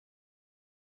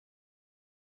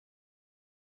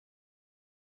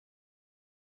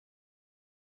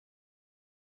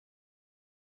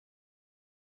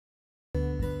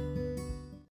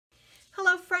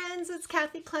Hello friends, it's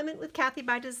Kathy Clement with Kathy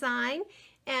by Design,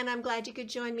 and I'm glad you could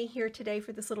join me here today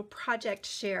for this little project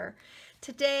share.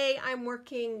 Today I'm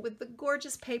working with the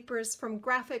gorgeous papers from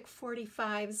Graphic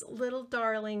 45's Little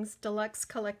Darlings Deluxe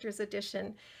Collector's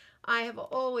Edition. I have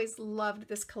always loved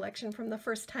this collection from the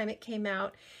first time it came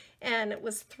out, and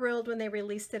was thrilled when they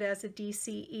released it as a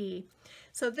DCE.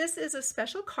 So this is a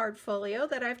special card folio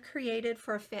that I've created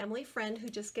for a family friend who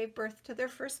just gave birth to their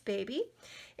first baby.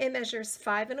 It measures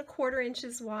 5 1/4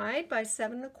 inches wide by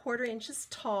 7 1/4 inches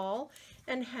tall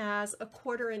and has a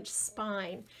 1/4 inch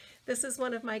spine. This is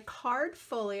one of my card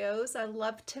folios. I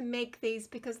love to make these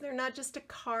because they're not just a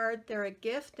card, they're a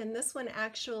gift, and this one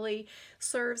actually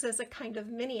serves as a kind of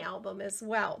mini album as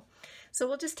well. So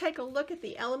we'll just take a look at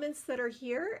the elements that are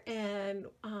here, and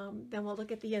then we'll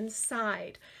look at the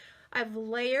inside. I've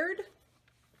layered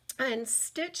and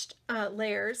stitched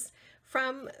layers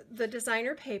from the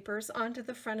designer papers onto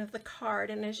the front of the card,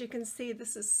 and as you can see,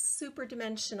 this is super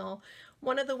dimensional.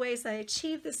 One of the ways I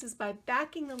achieve this is by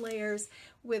backing the layers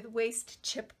with waste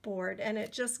chipboard, and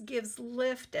it just gives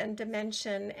lift and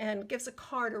dimension and gives a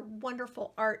card a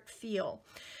wonderful art feel.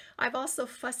 I've also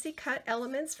fussy cut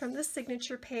elements from the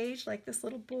signature page, like this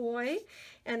little boy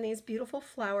and these beautiful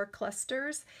flower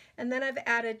clusters, and then I've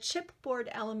added chipboard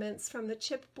elements from the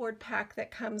chipboard pack that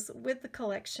comes with the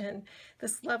collection.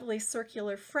 This lovely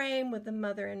circular frame with the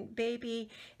mother and baby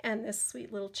and this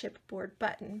sweet little chipboard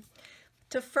button.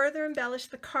 To further embellish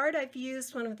the card, I've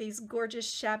used one of these gorgeous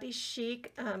Shabby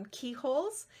Chic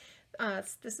keyholes.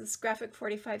 This is Graphic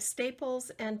 45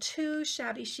 staples and 2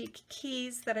 Shabby Chic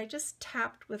keys that I just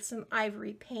tapped with some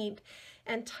ivory paint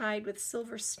and tied with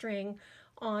silver string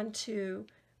onto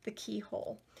the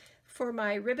keyhole. For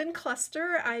my ribbon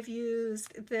cluster, I've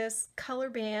used this color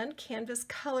band, canvas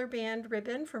color band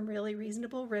ribbon from Really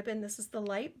Reasonable Ribbon. This is the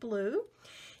light blue.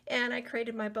 And I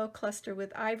created my bow cluster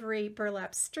with ivory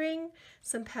burlap string,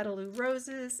 some petaloo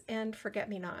roses, and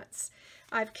forget-me-nots.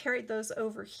 I've carried those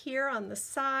over here on the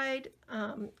side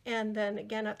and then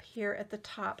again up here at the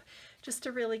top, just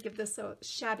to really give this a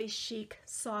shabby chic,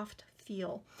 soft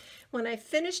feel. When I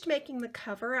finished making the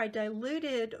cover, I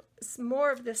diluted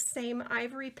more of this same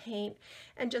ivory paint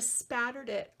and just spattered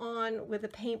it on with a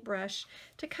paintbrush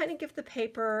to kind of give the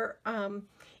paper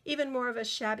even more of a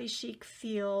shabby chic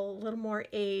feel, a little more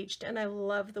aged, and I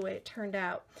love the way it turned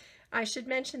out. I should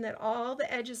mention that all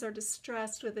the edges are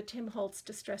distressed with a Tim Holtz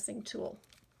distressing tool.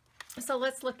 So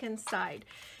let's look inside.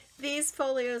 These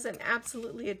folios, I'm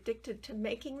absolutely addicted to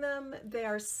making them. They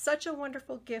are such a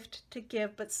wonderful gift to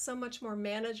give, but so much more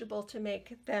manageable to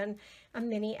make than a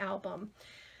mini album.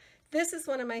 This is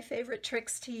one of my favorite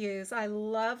tricks to use. I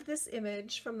love this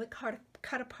image from the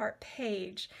cut apart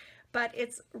page, but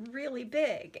it's really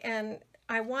big and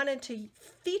I wanted to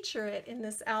feature it in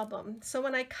this album. So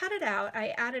when I cut it out, I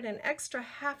added an extra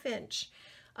 1/2 inch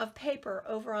of paper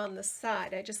over on the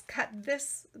side. I just cut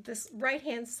this right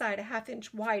hand side a 1/2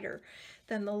 inch wider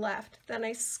than the left. Then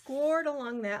I scored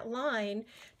along that line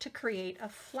to create a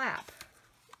flap,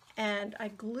 and I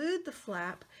glued the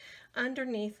flap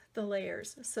underneath the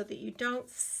layers so that you don't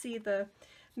see the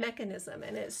mechanism,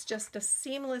 and it's just a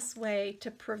seamless way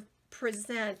to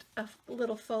present a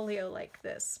little folio like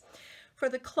this. For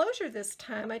the closure this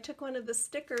time, I took one of the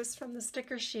stickers from the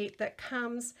sticker sheet that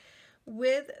comes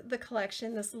with the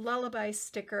collection, this lullaby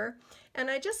sticker, and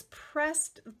I just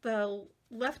pressed the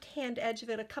left hand edge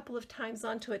of it a couple of times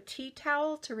onto a tea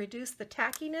towel to reduce the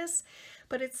tackiness,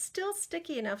 but it's still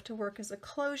sticky enough to work as a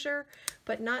closure,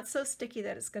 but not so sticky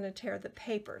that it's going to tear the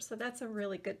paper. So that's a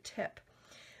really good tip.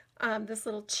 This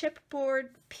little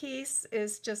chipboard piece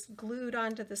is just glued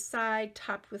onto the side,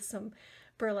 topped with some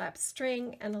burlap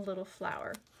string and a little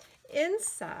flower.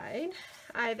 Inside,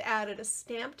 I've added a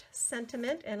stamped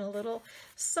sentiment and a little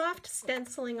soft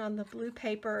stenciling on the blue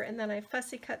paper, and then I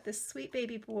fussy cut this sweet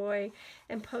baby boy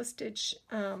and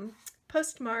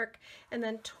postmark, and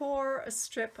then tore a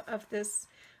strip of this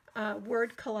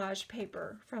word collage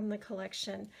paper from the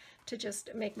collection to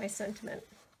just make my sentiment.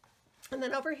 And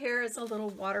then over here is a little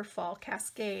waterfall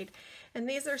cascade, and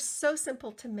these are so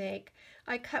simple to make.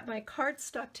 I cut my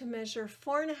cardstock to measure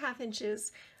 4 1/2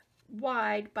 inches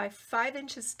wide by 5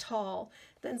 inches tall,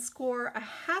 then score a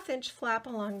 1/2 inch flap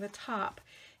along the top,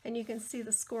 and you can see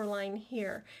the score line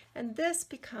here, and this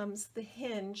becomes the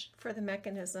hinge for the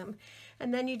mechanism.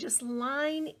 And then you just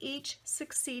line each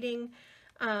succeeding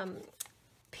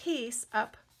piece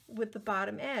up with the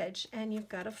bottom edge, and you've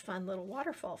got a fun little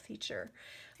waterfall feature.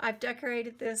 I've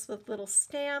decorated this with little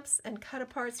stamps and cut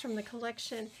aparts from the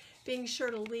collection, being sure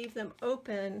to leave them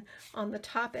open on the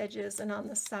top edges and on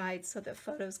the sides so that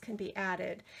photos can be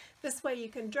added. This way you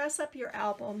can dress up your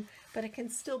album, but it can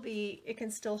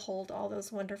still hold all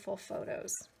those wonderful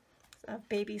photos of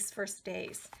baby's first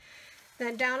days.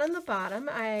 Then down on the bottom,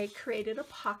 I created a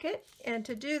pocket, and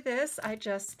to do this, I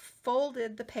just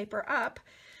folded the paper up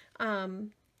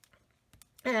and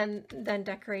then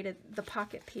decorated the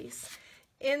pocket piece.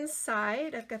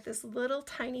 Inside, I've got this little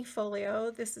tiny folio.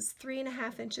 This is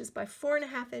 3.5 inches by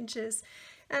 4.5 inches,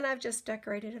 and I've just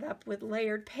decorated it up with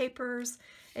layered papers,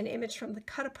 an image from the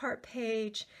cut apart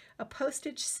page, a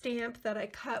postage stamp that I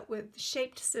cut with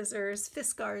shaped scissors.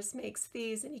 Fiskars makes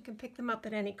these, and you can pick them up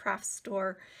at any craft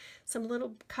store. Some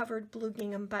little covered blue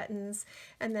gingham buttons,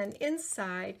 and then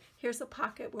inside, here's a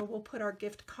pocket where we'll put our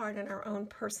gift card and our own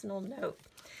personal note.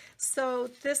 So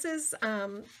this is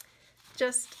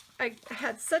I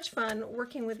had such fun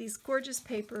working with these gorgeous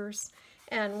papers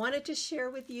and wanted to share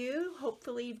with you.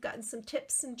 Hopefully you've gotten some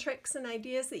tips and tricks and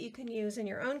ideas that you can use in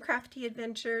your own crafty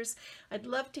adventures. I'd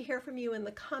love to hear from you in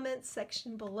the comments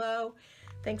section below.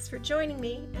 Thanks for joining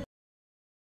me.